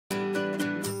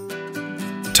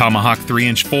Tomahawk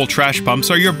 3-inch full trash pumps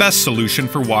are your best solution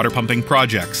for water pumping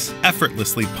projects.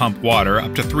 Effortlessly pump water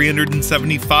up to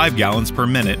 375 gallons per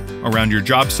minute around your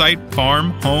job site, farm,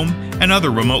 home, and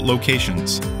other remote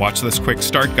locations. Watch this quick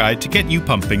start guide to get you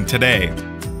pumping today.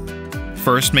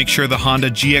 First, make sure the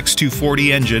Honda GX240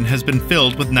 engine has been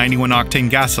filled with 91-octane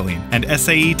gasoline and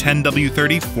SAE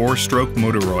 10W30 4-stroke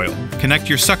motor oil. Connect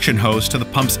your suction hose to the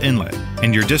pump's inlet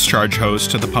and your discharge hose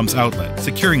to the pump's outlet,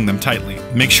 securing them tightly.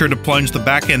 Make sure to plunge the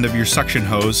back end of your suction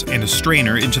hose and a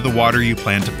strainer into the water you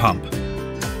plan to pump.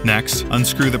 Next,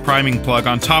 unscrew the priming plug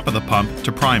on top of the pump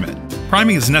to prime it.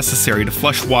 Priming is necessary to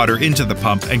flush water into the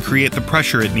pump and create the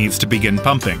pressure it needs to begin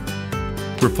pumping.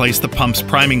 Replace the pump's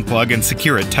priming plug and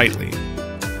secure it tightly.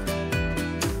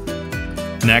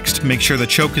 Next, make sure the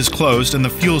choke is closed and the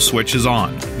fuel switch is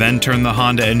on. Then turn the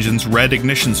Honda engine's red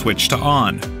ignition switch to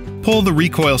on. Pull the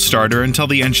recoil starter until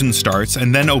the engine starts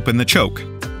and then open the choke.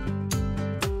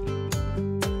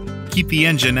 Keep the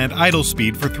engine at idle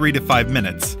speed for 3 to 5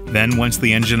 minutes. Then, once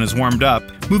the engine is warmed up,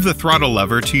 move the throttle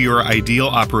lever to your ideal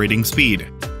operating speed.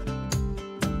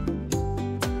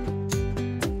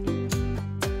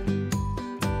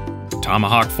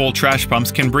 Tomahawk full trash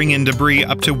pumps can bring in debris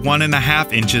up to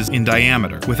 1.5 inches in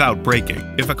diameter without breaking.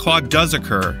 If a clog does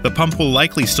occur, the pump will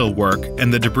likely still work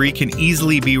and the debris can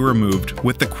easily be removed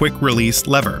with the quick release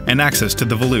lever and access to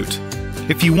the volute.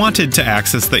 If you wanted to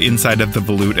access the inside of the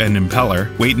volute and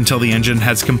impeller, wait until the engine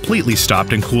has completely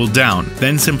stopped and cooled down.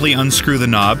 Then simply unscrew the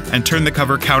knob and turn the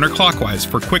cover counterclockwise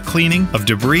for quick cleaning of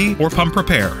debris or pump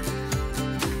repair.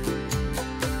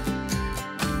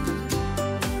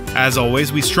 As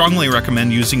always, we strongly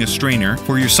recommend using a strainer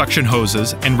for your suction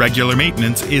hoses, and regular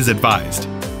maintenance is advised.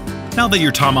 Now that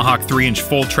your Tomahawk 3-inch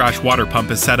full trash water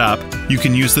pump is set up, you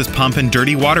can use this pump in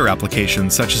dirty water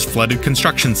applications such as flooded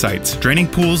construction sites, draining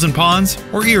pools and ponds,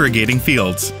 or irrigating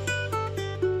fields.